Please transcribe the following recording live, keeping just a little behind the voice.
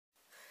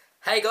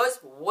Hey guys,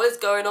 what is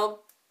going on?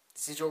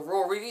 This is your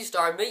Raw review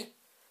starring me,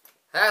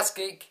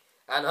 azzgeek,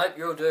 and I hope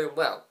you're all doing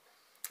well.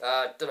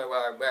 Don't know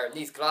where I'm wearing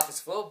these glasses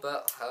for,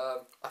 but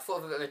I thought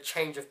of a bit of a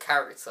change of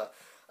character.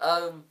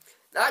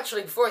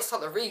 Actually, before I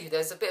start the review,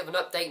 there's a bit of an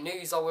update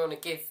news I want to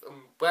give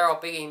where I'll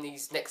be in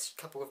these next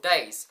couple of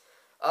days.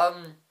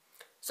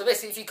 So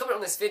basically, if you comment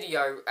on this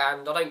video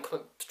and I don't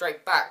comment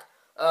straight back,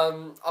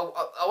 I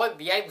won't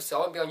be able to. I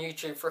won't be on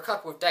YouTube for a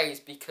couple of days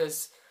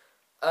because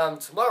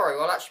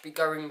tomorrow I'll actually be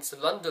going to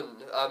London.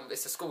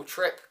 It's a school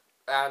trip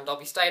and I'll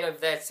be staying over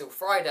there till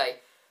Friday.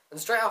 And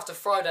straight after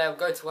Friday I'll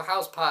go to a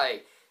house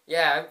party.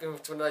 Yeah, I haven't been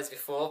to one of those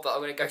before, but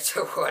I'm going to go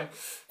to one.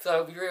 So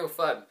it'll be real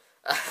fun.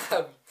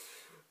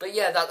 But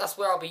yeah, that's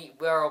where I'll be.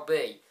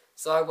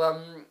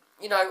 So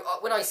you know,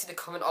 when I see the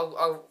comment,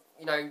 I'll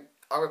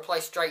reply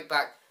straight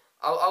back.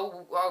 I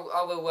will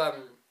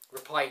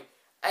reply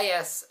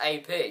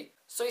ASAP.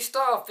 So we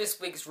start off this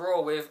week's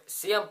Raw with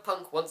CM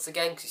Punk once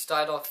again, because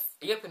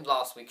he opened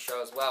last week's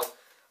show as well.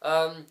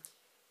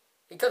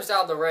 He comes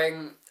down the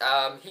ring.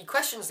 He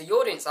questions the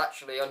audience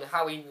actually on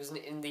how he was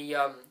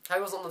how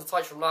he wasn't on the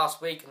title from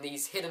last week, and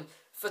these hidden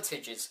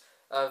footages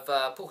of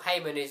Paul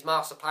Heyman, his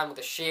master plan with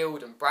the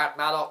Shield, and Brad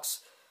Maddox.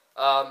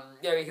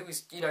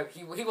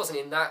 He wasn't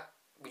in that,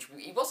 which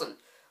he wasn't.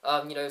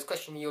 He was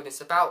questioning the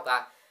audience about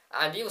that,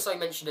 and he also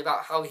mentioned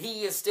about how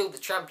he is still the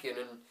champion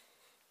and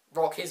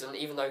Rock isn't,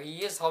 even though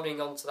he is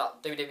holding on to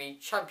that WWE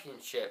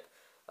Championship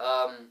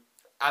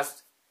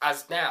as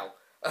now.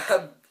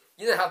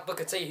 You then have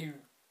Booker T, who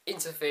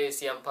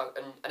interferes CM Punk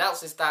and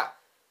announces that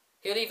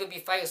he'll either be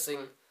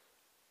facing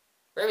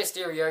Rey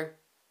Mysterio,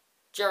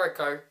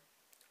 Jericho,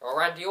 or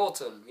Randy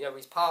Orton.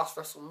 His past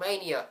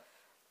WrestleMania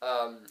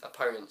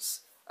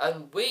opponents.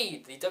 And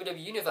we, the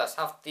WWE Universe,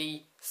 have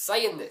the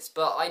say in this,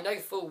 but I know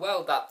full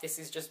well that this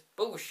is just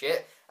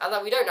bullshit and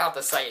that we don't have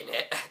the say in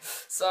it.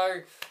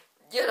 So,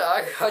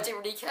 I didn't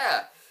really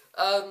care.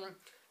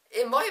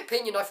 In my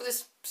opinion, I thought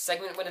this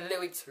segment went a little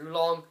bit too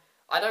long.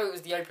 I know it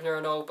was the opener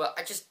and all, but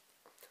I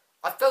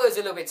felt it was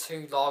a little bit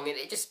too long, and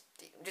it just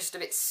a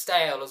bit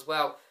stale as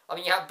well. I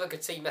mean, you have Booker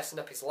T messing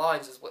up his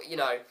lines as well,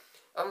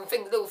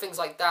 little things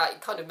like that,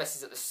 it kind of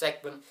messes up the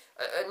segment.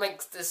 It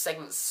makes the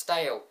segment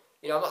stale.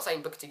 I'm not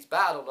saying Booker T's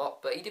bad or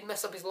not, but he did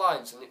mess up his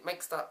lines, and it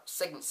makes that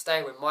segment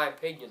stale in my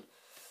opinion.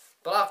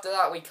 But after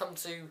that, we come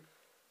to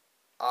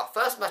our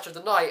first match of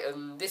the night,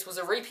 and this was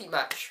a repeat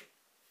match.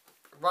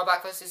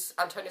 Ryback versus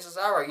Antonio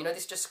Cesaro.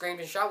 This just screamed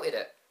and shouted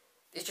it.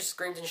 It just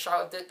screamed and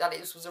shouted that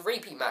this was a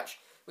repeat match.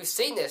 We've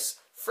seen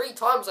this 3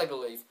 times, I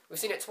believe. We've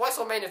seen it twice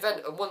on main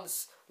event and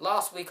once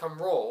last week on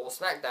Raw or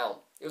SmackDown.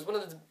 It was one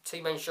of the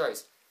 2 main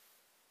shows.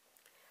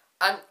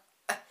 And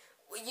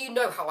you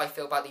know how I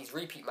feel about these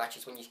repeat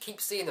matches when you keep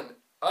seeing them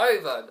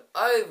over and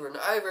over and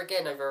over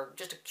again over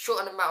just a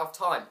short amount of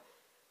time.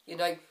 You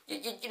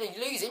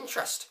lose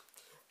interest.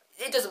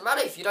 It doesn't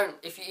matter if you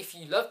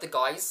love the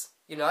guys.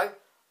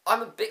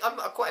 I'm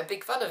quite a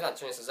big fan of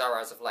Antonio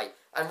Cesaro as of late,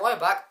 and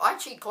Ryback, I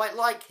actually quite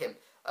like him.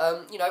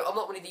 I'm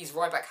not one of these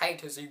Ryback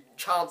haters who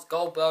chants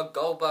Goldberg,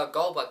 Goldberg,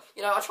 Goldberg.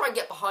 I try and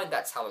get behind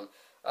that talent.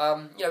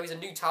 He's a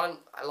new talent.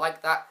 I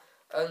like that,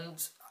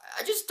 and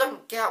I just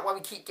don't get why we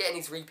keep getting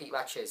these repeat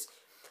matches.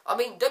 I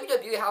mean,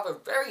 WWE have a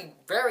very,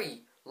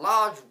 very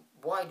large,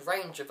 wide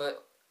range of a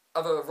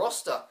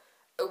roster,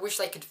 which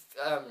they could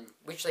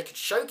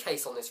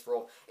showcase on this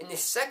Raw in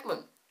this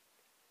segment.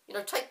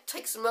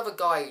 Take some other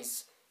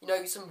guys.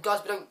 Some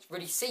guys we don't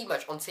really see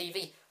much on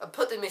TV, and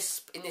put them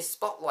in this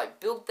spotlight.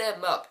 Build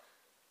them up,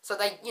 so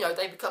they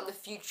become the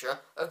future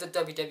of the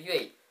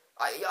WWE.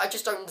 I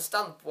just don't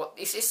understand what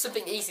it's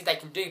something easy they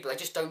can do, but they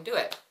just don't do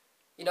it.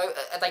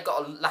 Have they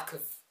got a lack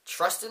of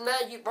trust in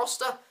their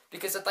roster?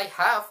 Because if they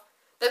have,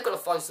 they've got to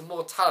find some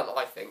more talent,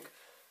 I think.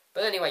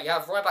 But anyway, you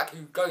have Ryback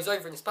who goes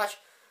over in this match.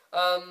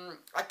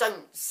 I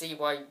don't see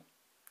why.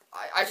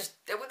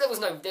 There was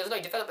no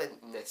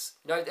development in this.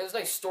 There was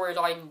no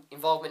storyline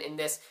involvement in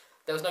this.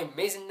 There was no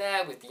Miz in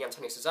there with the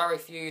Antonio Cesaro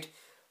feud.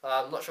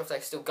 I'm not sure if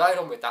they're still going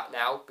on with that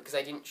now, because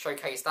they didn't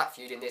showcase that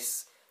feud in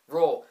this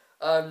Raw.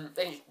 They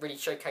didn't really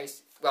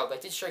showcase. Well, they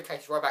did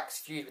showcase Ryback's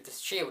feud with the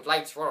Shield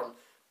later on,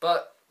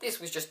 but this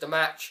was just a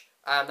match,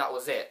 and that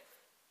was it.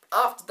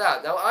 After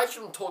that, now I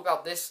shouldn't talk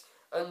about this,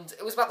 and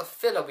it was about the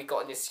filler we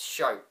got in this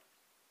show.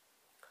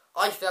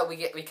 I felt we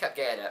kept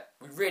getting it.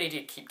 We really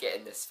did keep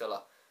getting this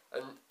filler,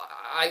 and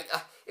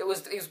it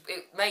was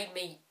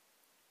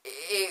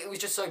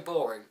just so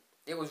boring.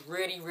 It was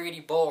really, really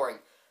boring,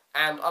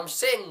 and I'm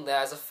sitting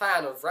there as a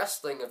fan of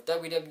wrestling, of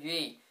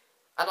WWE,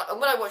 and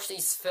when I watch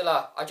these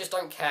filler, I just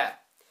don't care.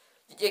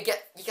 You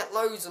get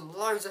loads and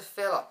loads of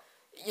filler.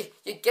 You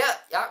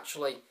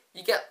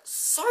get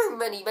so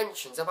many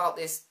mentions about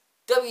this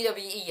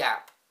WWE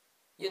app.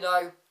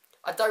 I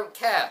don't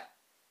care.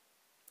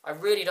 I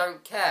really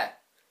don't care.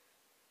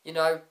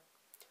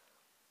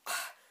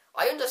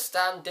 I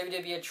understand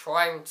WWE are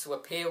trying to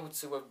appeal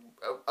to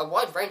a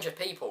wide range of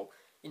people.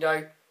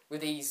 With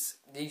these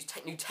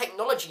new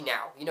technology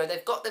now,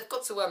 they've got to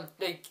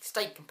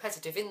stay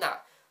competitive in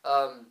that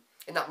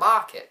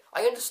market.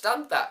 I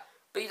understand that,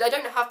 but they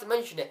don't have to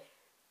mention it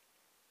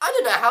I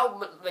don't know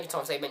how many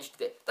times they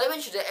mentioned it. They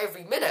mentioned it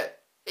every minute.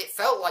 It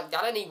felt like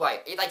that anyway.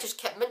 They just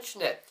kept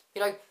mentioning it.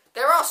 You know,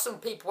 there are some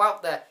people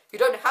out there who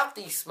don't have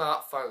these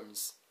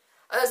smartphones.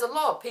 And there's a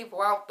lot of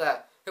people out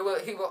there who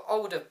are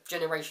older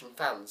generation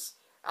fans.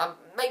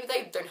 Maybe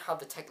they don't have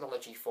the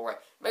technology for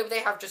it. Maybe they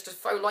have just a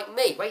phone like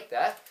me. Wait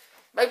there.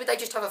 Maybe they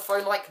just have a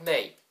phone like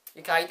me.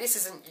 Okay, this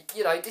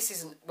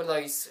isn't one of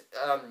those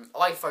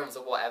iPhones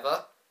or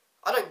whatever.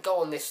 I don't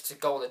go on this to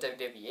go on the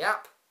WWE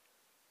app.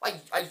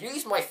 I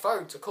use my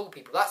phone to call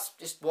people. That's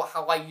just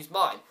how I use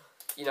mine.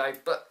 You know,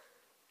 but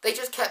they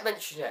just kept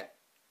mentioning it.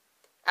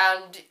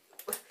 And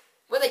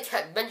when they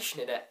kept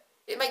mentioning it,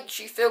 it makes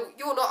you feel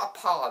you're not a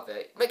part of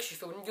it. It makes you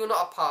feel you're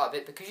not a part of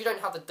it because you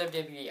don't have the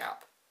WWE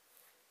app.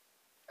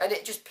 And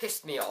it just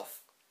pissed me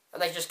off.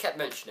 And they just kept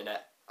mentioning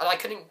it. And I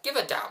couldn't give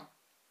a damn.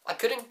 I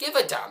couldn't give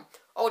a damn.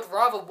 I would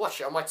rather watch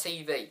it on my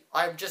TV.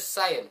 I am just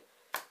saying.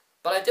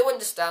 But I do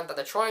understand that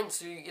they're trying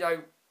to, you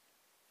know,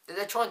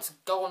 they're trying to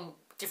go on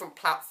different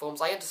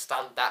platforms. I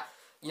understand that,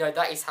 you know,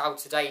 that is how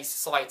today's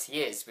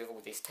society is with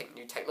all this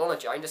new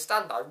technology. I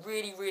understand that. I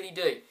really, really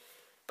do.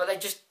 But they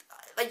just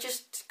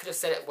could have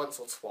said it once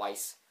or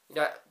twice. You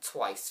know,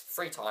 twice,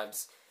 3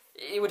 times.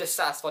 It would have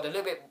satisfied a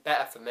little bit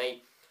better for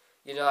me.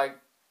 You know,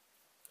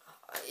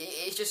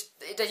 they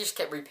just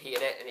kept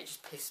repeating it and it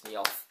just pissed me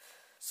off.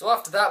 So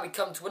after that we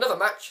come to another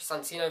match,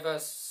 Santino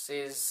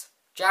versus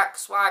Jack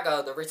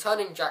Swagger, the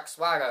returning Jack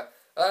Swagger.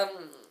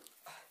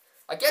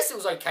 I guess it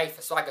was okay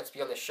for Swagger to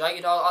be on this show.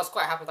 You know, I was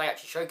quite happy they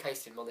actually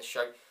showcased him on this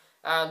show.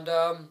 And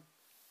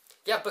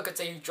yeah, Booker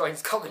T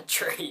joins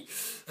commentary.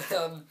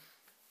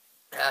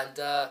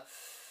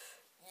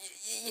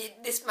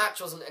 This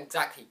match wasn't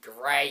exactly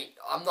great.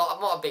 I'm not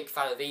a big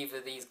fan of either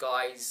of these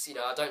guys. You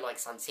know, I don't like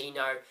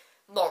Santino.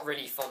 Not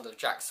really fond of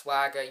Jack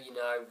Swagger. You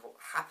know what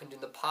happened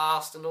in the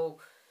past and all.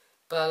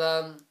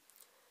 But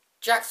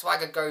Jack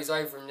Swagger goes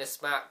over in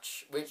this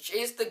match, which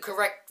is the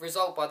correct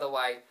result, by the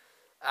way.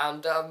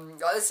 And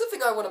there's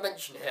something I want to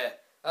mention here.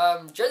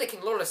 Jerry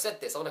King Lawler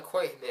said this. I want to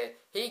quote him here.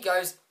 He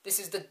goes, "This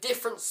is the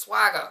different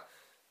Swagger.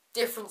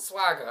 Different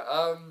Swagger."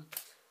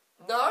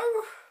 No.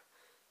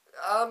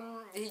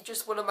 He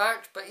just won a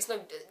match, but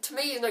to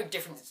me, he's no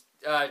different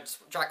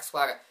Jack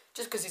Swagger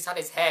just because he's had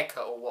his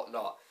haircut or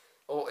whatnot,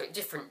 or a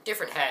different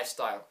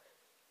hairstyle.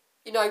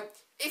 You know,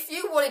 if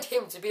you wanted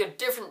him to be a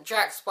different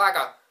Jack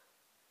Swagger,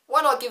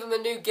 why not give him a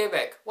new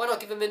gimmick? Why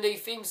not give him a new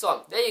theme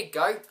song? There you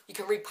go. You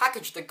can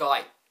repackage the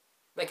guy,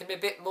 make him a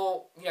bit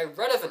more, you know,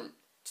 relevant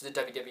to the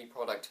WWE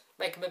product.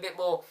 Make him a bit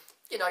more,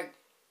 you know.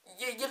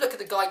 You look at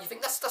the guy and you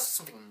think that's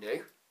something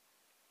new.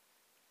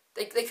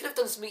 They could have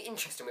done something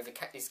interesting with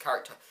his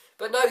character.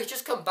 But no, he's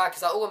just come back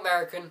as that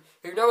all-American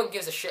who no one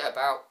gives a shit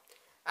about.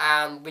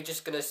 And we're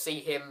just going to see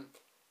him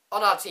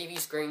on our TV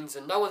screens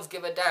and no one's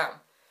give a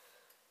damn.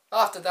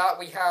 After that,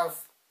 we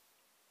have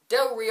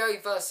Del Rio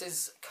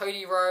versus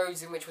Cody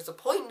Rhodes, in which was a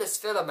pointless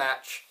filler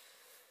match.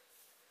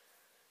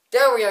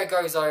 Del Rio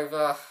goes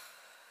over.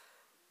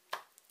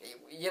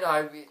 You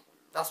know,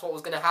 that's what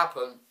was going to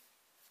happen.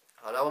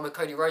 I know I'm a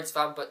Cody Rhodes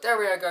fan, but Del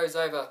Rio goes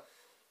over.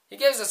 He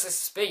gives us a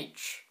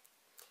speech.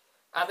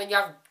 And then you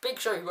have Big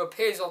Show who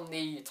appears on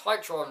the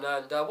Titantron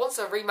and wants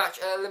a rematch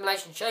at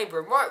Elimination Chamber.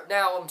 And right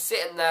now I'm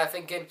sitting there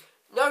thinking,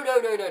 no,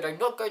 do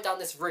not go down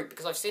this route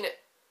because I've seen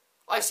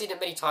it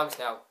many times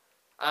now.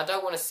 And I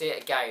don't want to see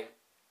it again.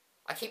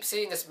 I keep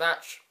seeing this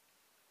match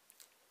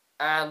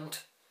and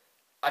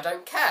I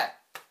don't care.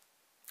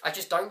 I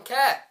just don't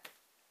care.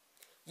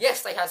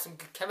 Yes, they had some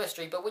good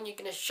chemistry, but when you're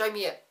going to show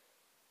me it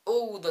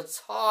all the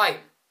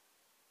time,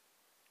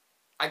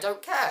 I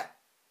don't care.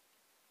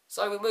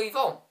 So we move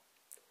on.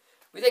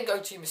 We then go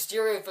to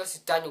Mysterio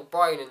versus Daniel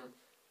Bryan, and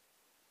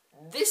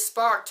this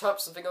sparked up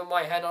something on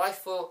my head, and I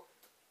thought,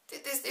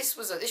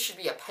 this should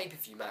be a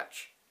pay-per-view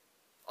match.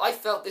 I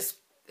felt this.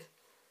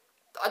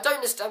 I don't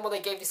understand why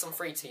they gave this on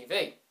free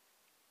TV.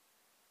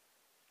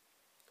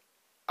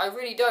 I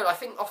really don't. I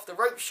think Off the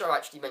Rope Show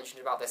actually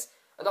mentioned about this,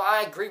 and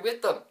I agree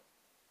with them.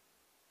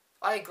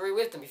 I agree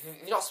with them. If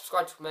you're not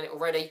subscribed to them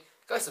already,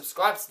 go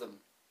subscribe to them.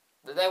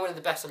 They're one of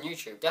the best on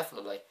YouTube,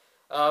 definitely.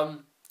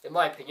 In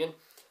my opinion.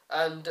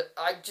 And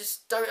I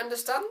just don't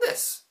understand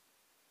this.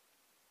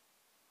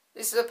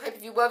 This is a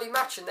pay-per-view worthy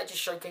match and they just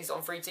showcase it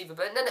on free TV.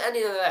 But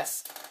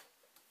nonetheless,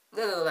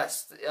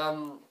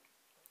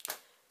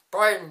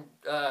 Bryan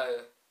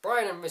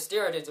and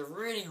Mysterio did a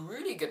really,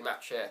 really good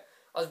match here.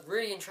 I was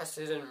really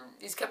interested and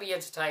he's kept me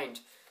entertained.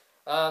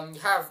 You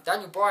have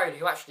Daniel Bryan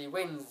who actually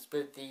wins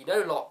with the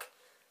no-lock.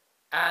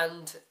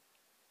 And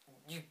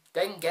you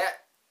then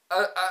get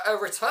a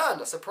return,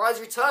 a surprise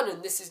return.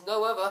 And this is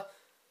no other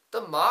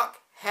than Mark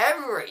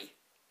Henry.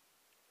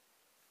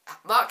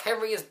 Mark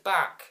Henry is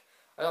back,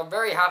 and I'm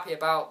very happy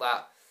about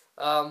that.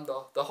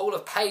 The Hall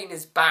of Pain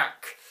is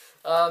back.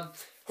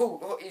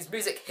 His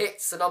music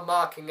hits, and I'm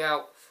marking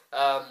out.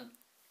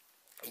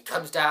 He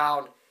comes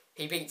down,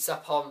 he beats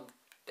up on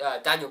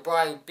Daniel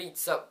Bryan,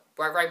 beats up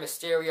Rey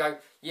Mysterio.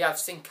 You have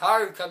Sin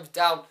Cara who comes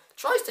down,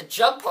 tries to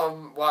jump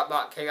on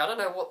Mark Henry. I don't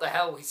know what the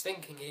hell he's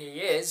thinking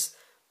he is,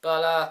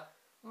 but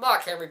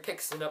Mark Henry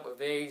picks him up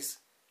with ease.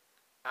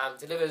 and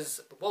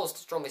delivers the world's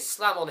strongest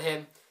slam on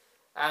him.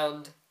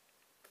 And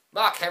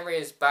Mark Henry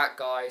is back,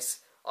 guys.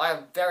 I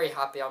am very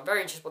happy. I'm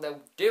very interested in what they're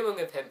doing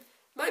with him.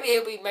 Maybe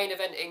he'll be main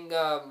eventing,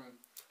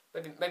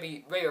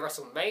 maybe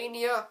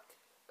WrestleMania.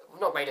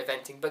 Not main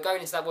eventing, but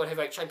going into that World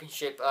Heavyweight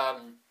Championship,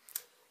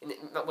 in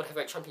the World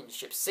Heavyweight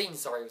Championship scene,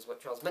 sorry, was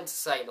what I was meant to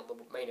say, not the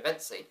main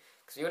event scene.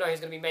 Because you know he's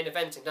going to be main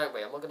eventing, don't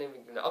we? I'm not even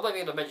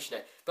going to mention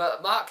it.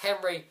 But Mark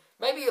Henry,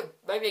 maybe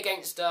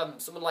against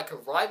someone like a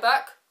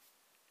Ryback.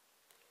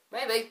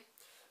 Maybe.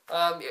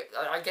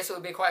 I guess it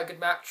would be quite a good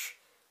match.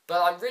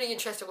 But I'm really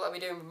interested in what they'll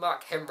be doing with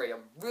Mark Henry.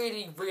 I'm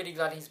really, really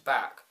glad he's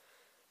back.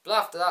 But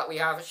after that, we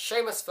have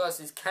Sheamus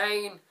versus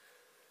Kane.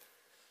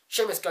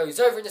 Sheamus goes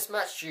over in this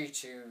match due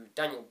to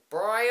Daniel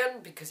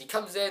Bryan because he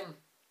comes in,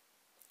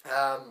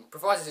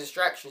 provides a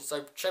distraction,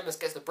 so Sheamus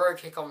gets the bro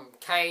kick on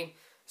Kane.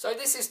 So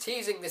this is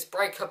teasing this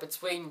breakup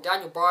between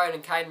Daniel Bryan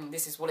and Kane, and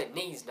this is what it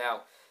needs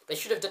now. They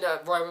should have done it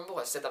at Royal Rumble,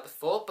 I said that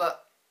before,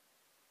 but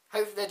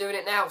hopefully they're doing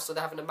it now, so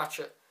they're having a match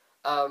at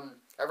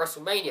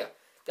WrestleMania.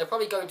 They're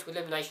probably going to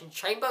Elimination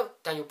Chamber,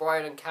 Daniel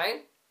Bryan and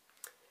Kane,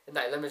 in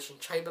that Elimination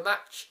Chamber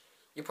match.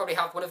 You probably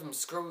have one of them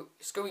screw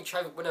each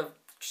other,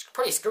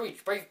 probably screw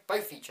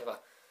both each other,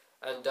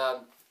 and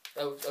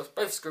they'll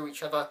both screw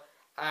each other,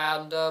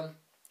 and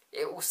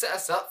it will set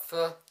us up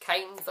for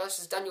Kane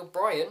versus Daniel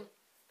Bryan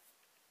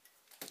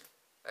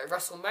at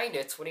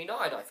WrestleMania 29.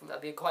 I think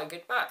that'd be quite a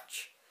good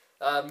match.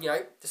 You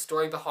know, the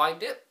story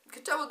behind it, you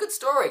could tell a good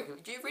story,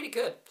 you really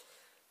could.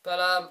 But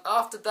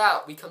after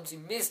that, we come to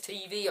Miz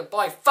TV, and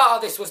by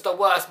far this was the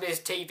worst Miz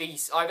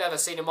TV I've ever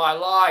seen in my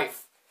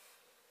life.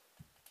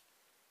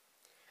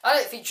 And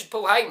it featured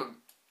Paul Heyman,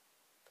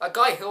 a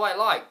guy who I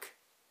like.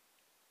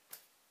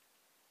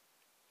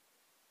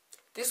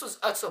 This was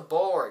utter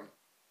boring.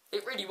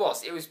 It really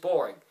was. It was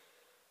boring.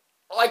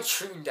 I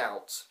tuned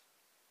out.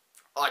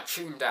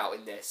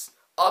 In this.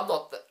 I'm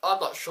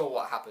not sure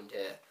what happened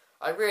here.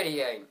 I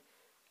really ain't.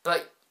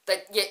 But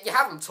you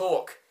have them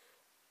talk.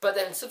 But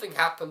then something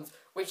happens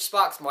which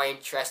sparks my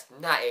interest,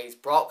 and that is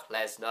Brock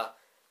Lesnar.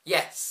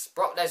 Yes,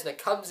 Brock Lesnar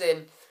comes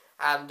in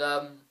and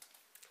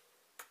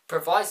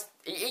provides.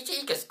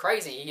 He gets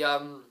crazy.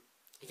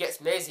 He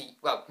gets Miz.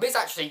 Miz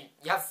actually,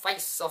 you have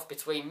face-off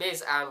between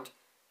Miz and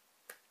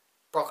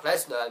Brock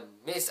Lesnar, and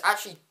Miz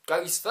actually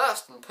goes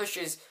first and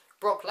pushes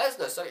Brock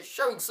Lesnar. So it's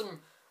showing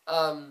some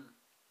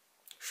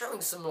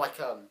like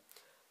a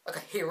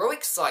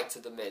heroic side to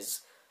the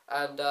Miz,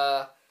 and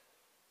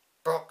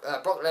Brock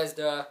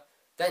Lesnar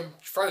then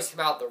throws him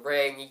out the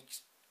ring. He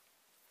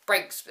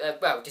breaks,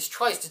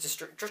 destroys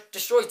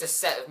the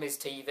set of Miz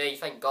TV.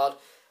 Thank God.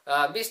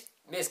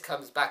 Miz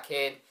comes back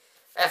in.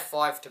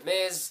 F5 to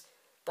Miz.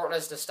 Brock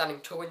Lesnar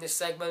standing tall in this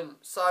segment.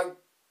 So,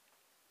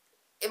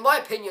 in my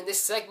opinion,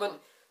 this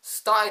segment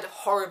started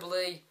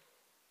horribly.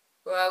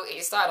 Well,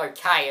 it started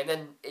okay, and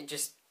then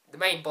the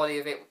main body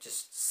of it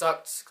just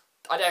sucked.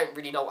 I don't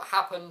really know what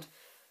happened.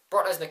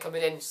 Brock Lesnar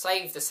coming in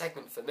saved the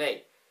segment for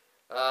me.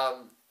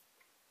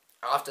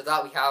 After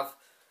that, we have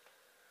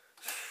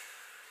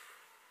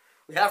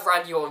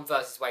Randy Orton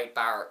versus Wade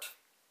Barrett.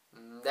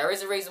 There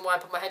is a reason why I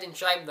put my head in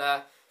shame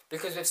there,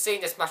 because we've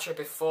seen this matchup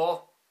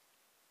before.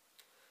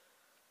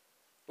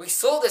 We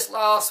saw this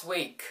last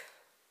week.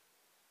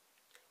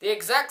 The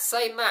exact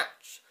same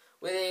match,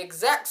 with the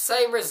exact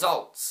same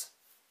results.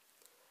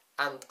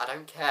 And I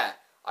don't care.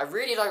 I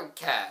really don't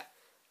care.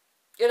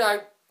 You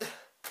know, it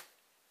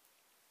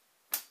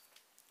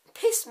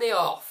pissed me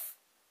off.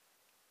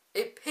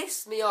 It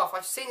pissed me off.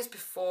 I've seen this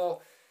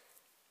before.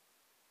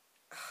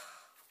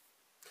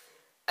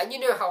 And you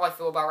know how I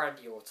feel about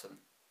Randy Orton.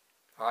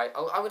 Alright,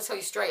 I'm going to tell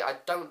you straight, I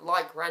don't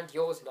like Randy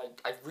Orton.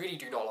 I really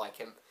do not like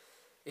him.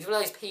 He's one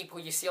of those people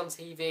you see on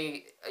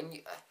TV, and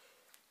you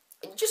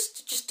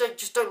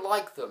just don't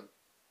like them.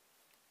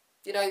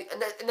 You know,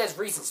 and there's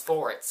reasons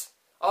for it.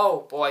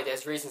 Oh boy,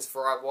 there's reasons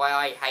for why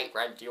I hate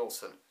Randy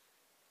Orton.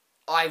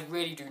 I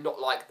really do not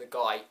like the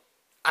guy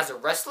as a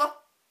wrestler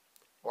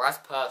or as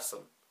a person.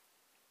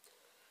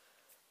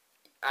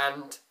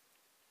 And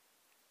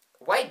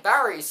Wade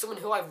Barrett is someone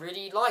who I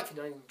really like and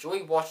I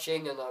enjoy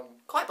watching, and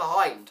I'm quite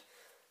behind.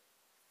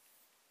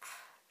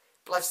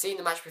 But I've seen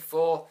the match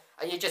before,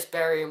 and you're just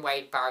burying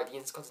Wade Barrett, the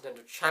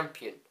Intercontinental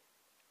Champion.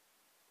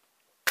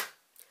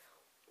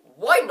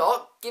 Why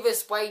not give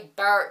us Wade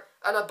Barrett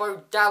and a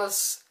Bo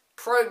Dallas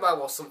promo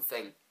or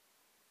something?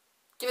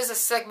 Give us a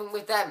segment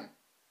with them.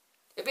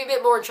 It'd be a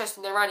bit more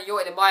interesting than Randy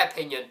Orton, in my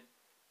opinion.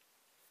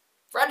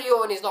 Randy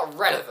Orton is not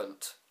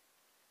relevant.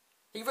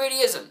 He really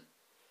isn't.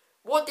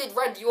 What did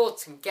Randy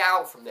Orton get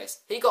out from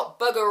this? He got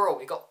bugger all.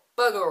 He got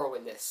bugger all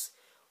in this.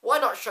 Why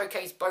not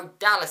showcase Bo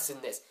Dallas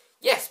in this?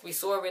 Yes, we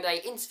saw him in an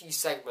interview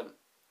segment.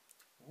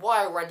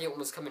 While Randy Orton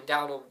was coming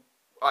down on,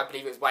 I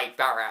believe it was Wade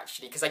Barrett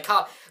actually, because they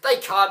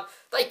can't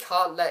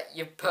let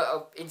you put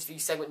an interview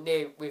segment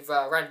near with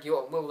Randy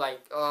Orton, will they?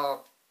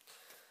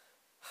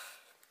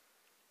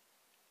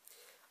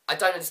 I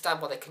don't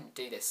understand why they couldn't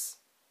do this.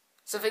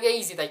 Something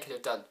easy they could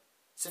have done.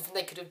 Something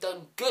they could have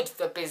done good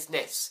for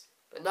business.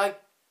 But no.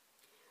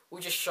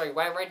 We'll just show you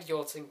Randy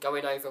Orton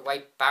going over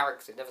Wade Barrett,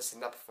 because we've never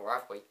seen that before,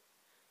 have we?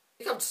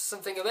 we come to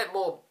something a bit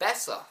more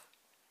better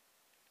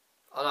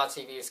on our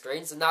TV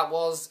screens, and that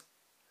was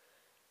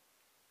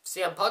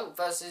CM Punk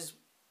versus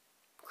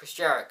Chris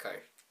Jericho.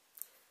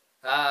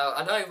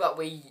 I know that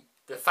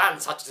the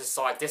fans had to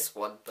decide this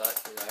one,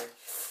 but, you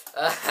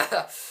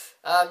know.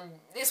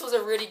 This was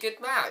a really good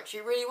match.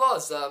 It really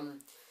was.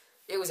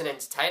 It was an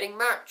entertaining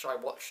match. I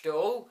watched it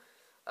all.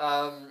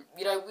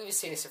 You know, we've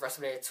seen this at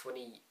WrestleMania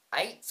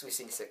 28. We've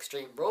seen this at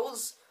Extreme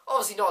Rules.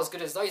 Obviously not as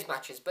good as those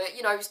matches, but,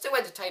 you know, still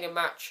entertaining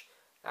match.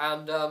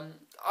 And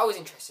I was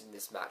interested in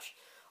this match.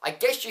 I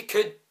guess you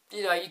could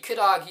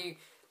argue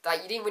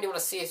that you didn't really want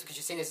to see this because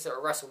you've seen this at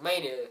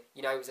WrestleMania.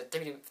 You know, it was that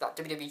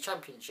WWE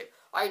Championship.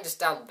 I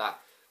understand that.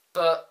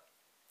 But,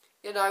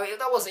 you know,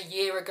 that was a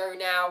year ago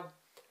now.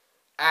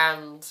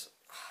 And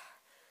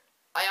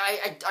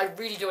I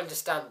really do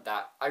understand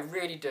that. I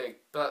really do.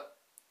 But,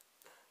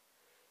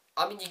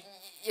 I mean,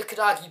 you could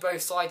argue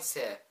both sides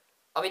here.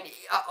 I mean,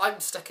 I'm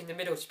stuck in the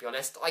middle, to be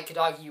honest. I could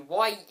argue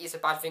why it's a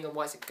bad thing and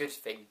why it's a good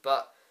thing.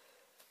 But,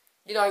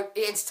 you know,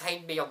 it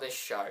entertained me on this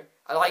show.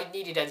 And I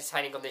needed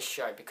entertaining on this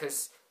show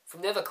because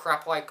from the other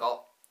crap I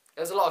got,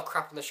 there was a lot of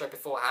crap on the show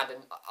beforehand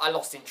and I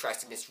lost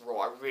interest in this Raw.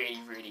 I really,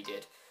 really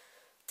did.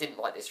 Didn't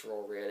like this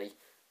Raw, really.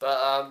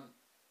 But,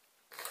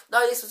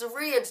 no, this was a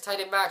really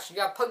entertaining match.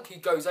 You have Punk who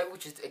goes over,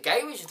 which is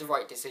the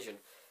right decision.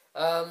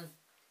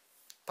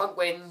 Punk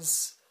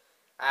wins,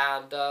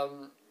 and,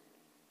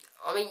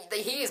 I mean,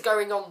 he is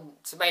going on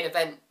to main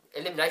event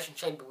Elimination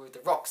Chamber with The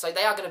Rock, so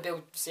they are going to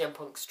build CM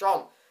Punk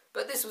strong.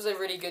 But this was a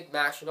really good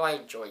match, and I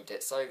enjoyed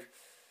it, so,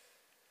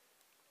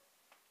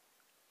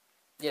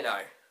 you know.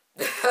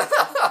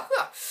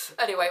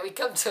 Anyway, we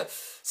come to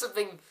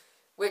something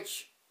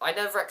which I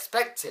never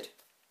expected.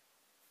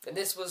 And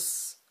this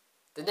was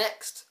the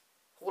next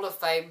Hall of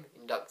Fame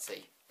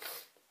inductee.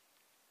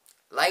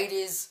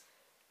 Ladies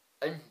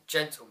and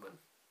gentlemen,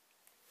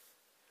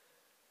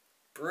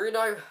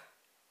 Bruno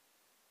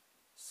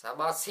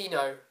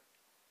Sammartino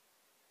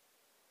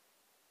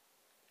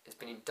has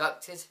been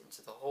inducted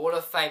into the Hall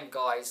of Fame,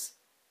 guys.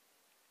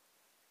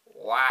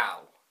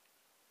 Wow.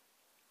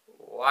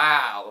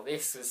 Wow,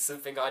 this was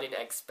something I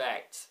didn't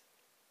expect.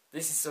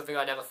 This is something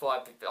I never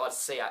thought I'd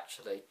see,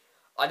 actually.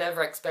 I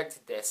never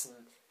expected this,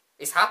 and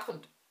it's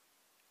happened.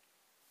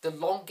 The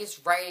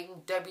longest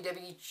reigning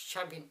WWE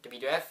champion,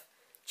 WWF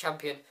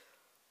champion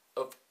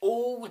of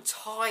all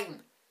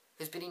time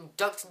has been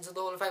inducted into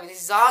the Hall of Fame.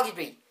 This is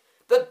arguably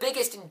the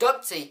biggest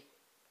inductee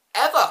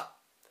ever.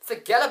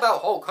 Forget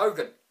about Hulk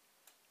Hogan.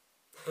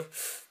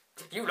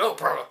 You know,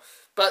 brother.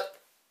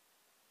 But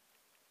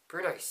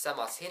Bruno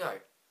Sammartino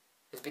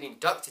has been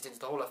inducted into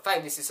the Hall of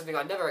Fame. This is something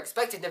I never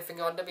expected,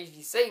 nothing I'd never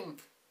be seeing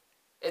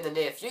in the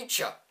near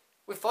future.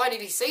 We've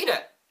finally seen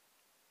it.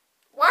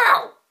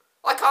 Wow!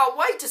 I can't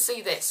wait to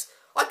see this.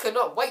 I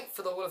cannot wait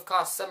for the Hall of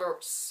Class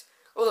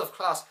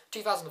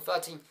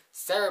 2013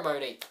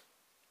 ceremony.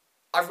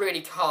 I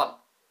really can't.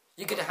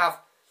 You're gonna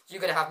have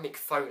Mick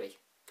Foley.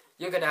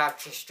 You're gonna have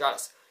Trish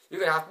Stratus.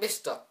 You're gonna have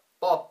Mr.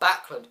 Bob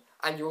Backlund,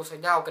 and you're also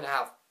now gonna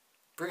have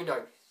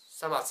Bruno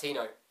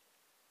Sammartino.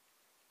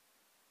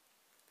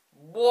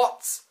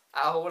 What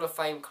a Hall of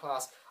Fame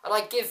class. And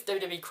I give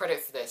WWE credit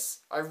for this.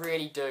 I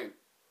really do.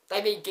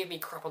 They may give me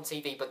crap on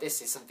TV, but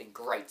this is something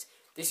great.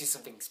 This is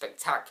something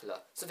spectacular.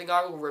 Something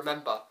I will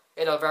remember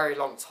in a very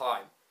long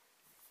time.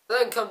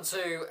 Then come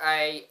to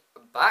a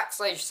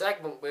backstage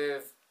segment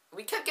with...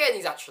 We kept getting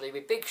these, actually,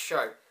 with Big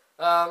Show.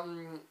 I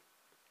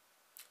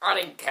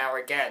didn't care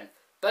again.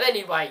 But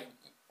anyway,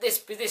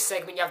 this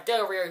segment, you have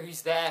Del Rio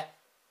who's there.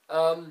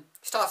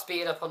 Starts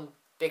beating up on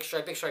Big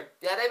Show. Big Show,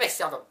 yeah, they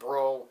basically have a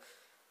brawl.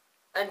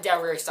 And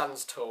Del Rio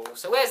stands tall.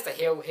 So where's the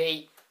heel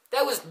heat?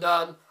 There was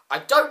none. I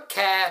don't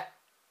care.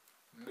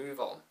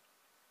 Move on.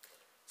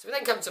 So we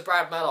then come to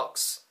Brad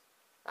Maddox.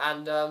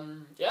 And,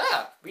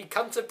 yeah, we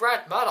come to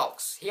Brad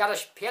Maddox. He had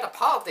a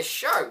part of this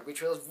show,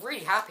 which I was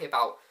really happy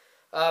about.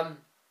 And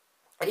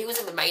he was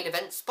in the main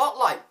event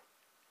spotlight.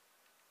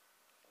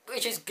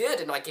 Which is good,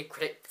 and I give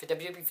credit for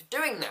WWE for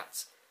doing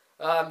that.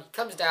 He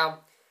comes down.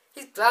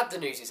 He's glad the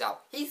news is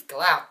out. He's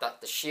glad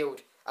that the Shield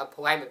and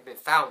Paul Heyman have been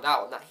found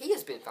out, and that he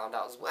has been found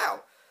out as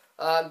well.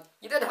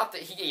 You then have to...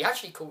 He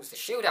actually calls the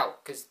Shield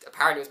out, because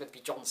apparently it was meant to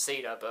be John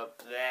Cena, but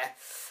bleh.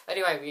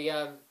 Anyway, we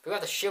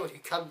have the Shield who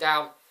come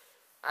down,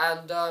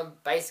 and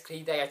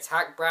basically they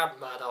attack Brad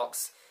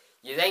Maddox.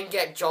 You then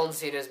get John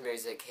Cena's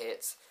music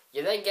hits.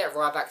 You then get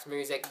Ryback's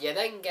music. You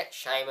then get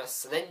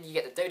Sheamus, and then you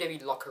get the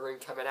WWE locker room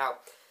coming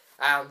out.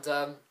 And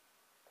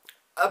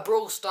a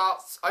brawl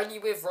starts only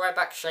with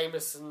Ryback,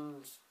 Sheamus,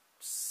 and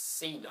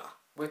Cena.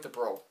 With the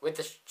brawl. With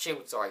the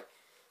Shield, sorry.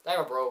 They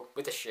were brawl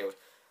with the Shield.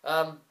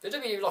 The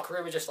WWE locker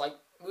room were just like,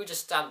 we'll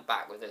just stand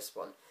back with this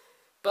one.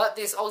 But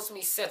this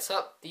ultimately sets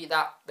up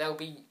that there'll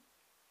be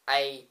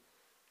a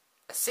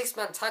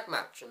six-man tag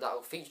match, and that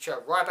will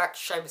feature Ryback,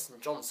 Sheamus,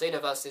 and John Cena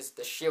versus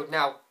the Shield.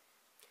 Now,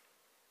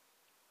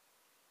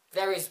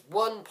 there is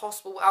one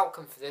possible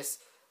outcome for this,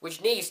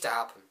 which needs to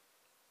happen.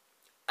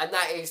 And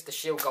that is the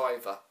Shield go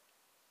over.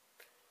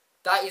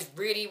 That is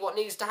really what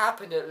needs to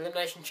happen at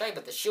Elimination Chamber.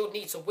 The Shield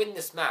needs to win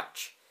this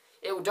match.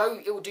 It will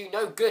do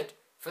no good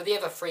for the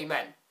other three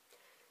men.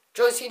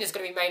 John Cena's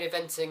going to be main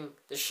eventing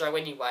the show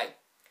anyway.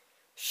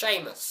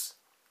 Sheamus.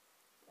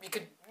 You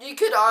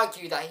could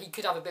argue that he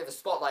could have a bit of a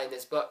spotlight in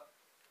this, but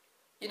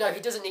you know,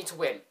 he doesn't need to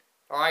win.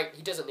 Alright?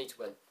 He doesn't need to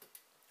win.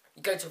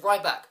 You go to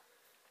Ryback.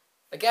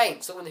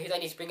 Again, someone who they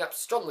need to bring up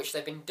strong, which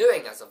they've been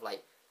doing as of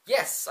late.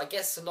 Yes, I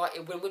guess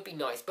a win would be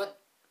nice, but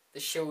the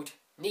Shield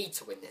need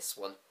to win this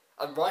one.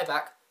 And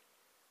Ryback,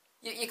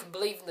 you can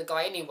believe in the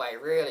guy anyway,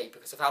 really,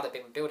 because of how they've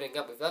been building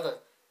up with other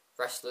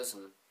wrestlers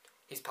and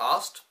his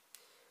past.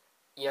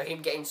 You know,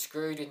 him getting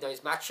screwed in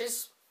those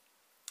matches.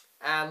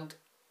 And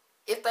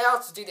if they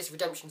are to do this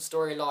redemption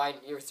storyline,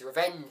 it's the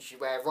revenge,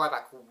 where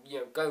Ryback will, you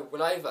know, go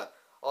win over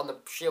on the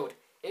Shield,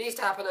 it needs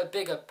to happen at a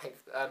bigger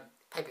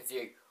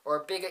pay-per-view, or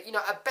a bigger, you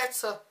know, a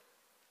better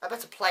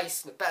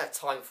place and a better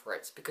time for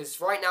it. Because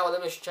right now,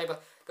 Elimination Chamber,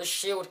 the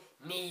Shield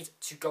need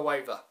to go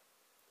over.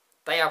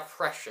 They are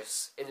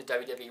precious in the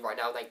WWE right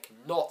now. They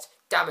cannot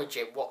damage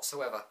it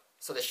whatsoever.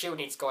 So the Shield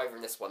needs to go over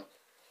in this one.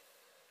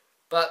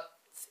 But,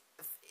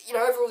 you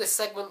know, overall this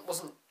segment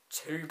wasn't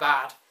too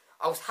bad.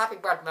 I was happy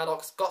Brad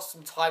Maddox got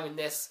some time in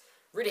this.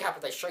 Really happy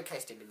they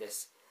showcased him in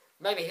this.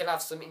 Maybe he'll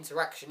have some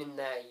interaction in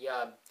their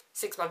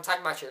six-man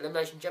tag match at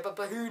Elimination Chamber,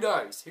 but who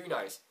knows? Who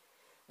knows?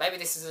 Maybe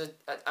this is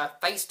a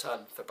face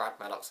turn for Brad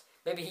Maddox.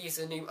 Maybe he's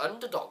a new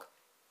underdog.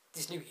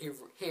 This new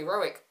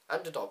heroic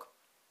underdog.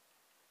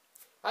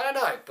 I don't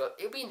know, but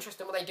it'll be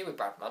interesting what they do with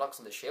Brad Maddox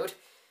and the Shield.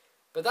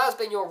 But that has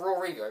been your Raw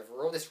review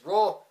overall. This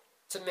Raw,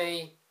 to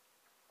me,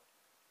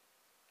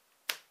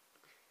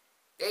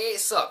 it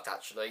sucked,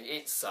 actually.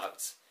 It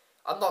sucked.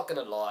 I'm not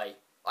going to lie.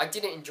 I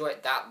didn't enjoy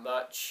it that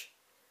much.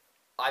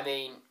 I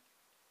mean,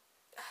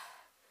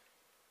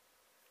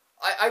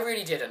 I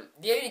really didn't.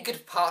 The only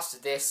good parts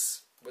to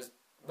this was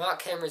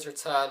Mark Henry's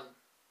return,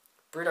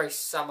 Bruno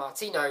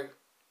Sammartino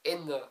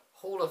in the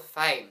Hall of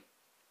Fame.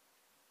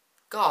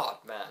 God,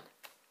 man.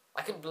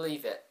 I couldn't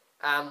believe it.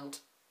 And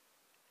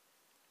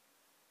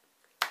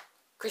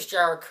Chris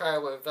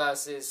Jericho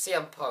versus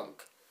CM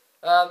Punk.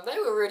 They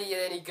were really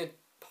any good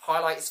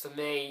highlights for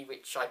me,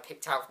 which I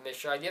picked out from this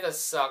show. The others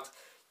sucked.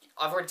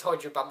 I've already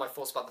told you about my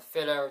thoughts about the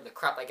filler and the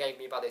crap they gave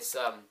me about this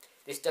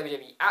this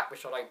WWE app,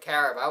 which I don't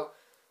care about.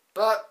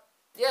 But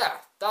yeah,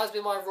 that has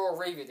been my Raw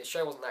review. The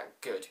show wasn't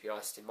that good, to be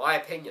honest, in my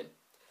opinion.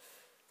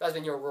 That has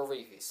been your Raw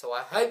review. So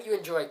I hope you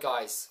enjoyed,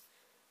 guys.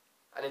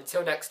 And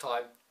until next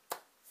time,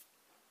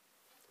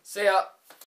 see ya.